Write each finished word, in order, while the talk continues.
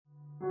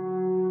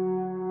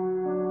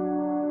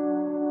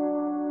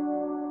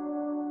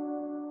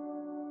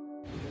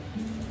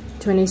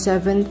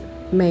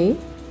27th May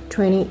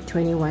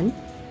 2021.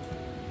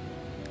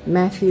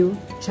 Matthew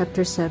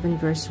chapter 7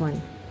 verse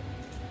 1.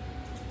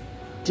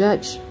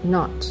 Judge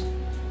not,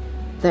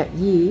 that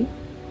ye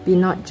be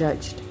not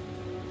judged.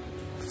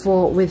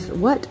 For with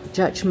what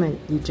judgment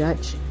ye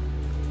judge,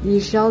 ye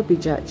shall be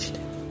judged.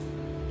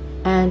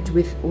 And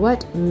with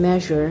what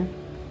measure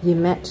ye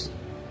met,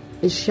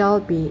 it shall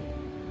be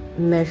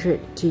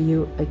measured to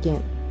you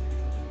again.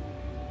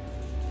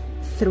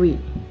 3.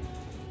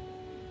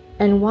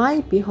 And why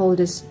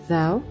beholdest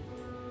thou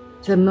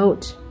the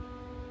mote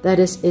that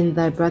is in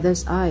thy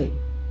brother's eye,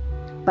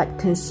 but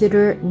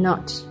consider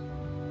not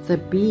the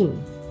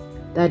beam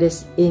that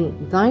is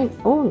in thine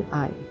own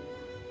eye?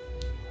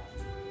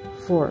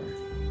 4.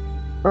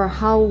 Or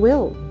how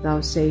wilt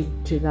thou say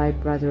to thy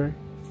brother,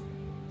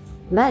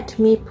 Let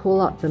me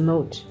pull out the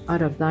mote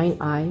out of thine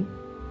eye,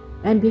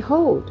 and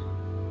behold,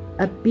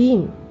 a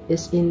beam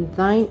is in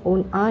thine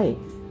own eye?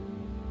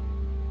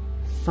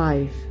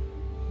 5.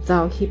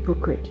 Thou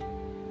hypocrite,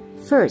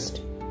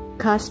 first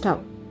cast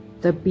out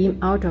the beam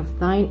out of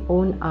thine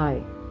own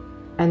eye,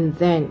 and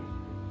then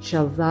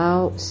shalt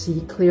thou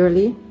see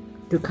clearly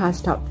to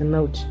cast out the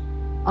mote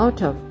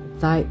out of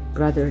thy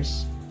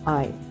brother's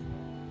eye.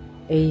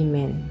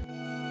 Amen.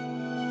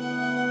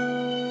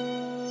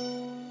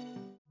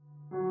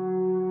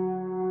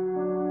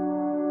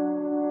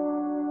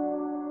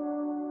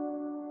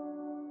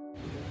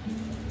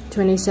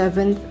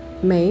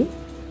 May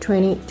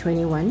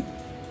 2021.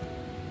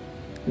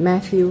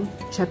 Matthew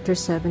chapter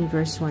 7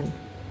 verse 1.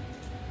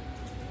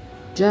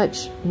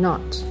 Judge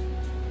not,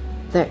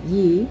 that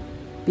ye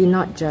be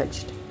not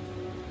judged.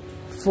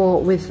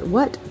 For with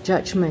what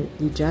judgment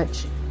ye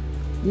judge,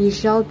 ye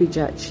shall be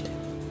judged.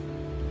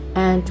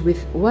 And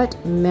with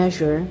what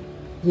measure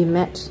ye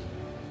met,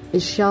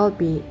 it shall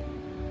be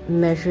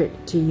measured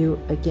to you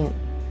again.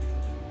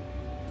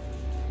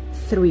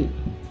 3.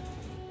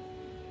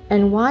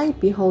 And why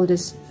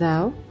beholdest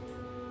thou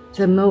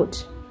the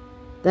mote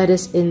that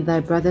is in thy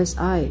brother's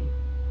eye,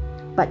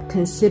 but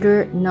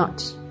consider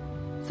not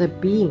the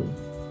beam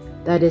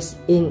that is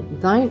in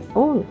thine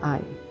own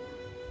eye?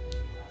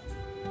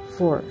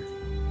 4.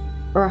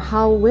 Or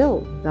how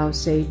wilt thou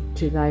say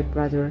to thy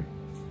brother,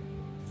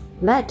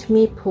 Let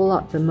me pull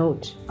out the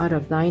mote out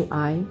of thine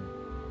eye,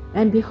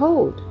 and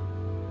behold,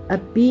 a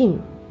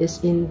beam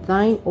is in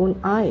thine own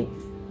eye?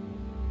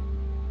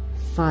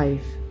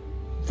 5.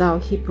 Thou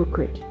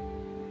hypocrite,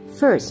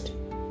 first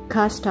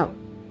cast out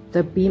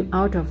the beam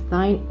out of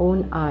thine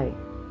own eye,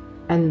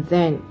 and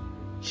then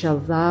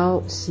shalt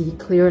thou see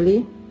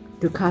clearly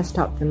to cast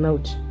out the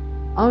mote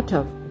out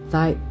of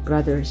thy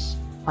brother's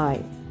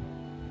eye.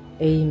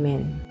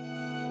 Amen.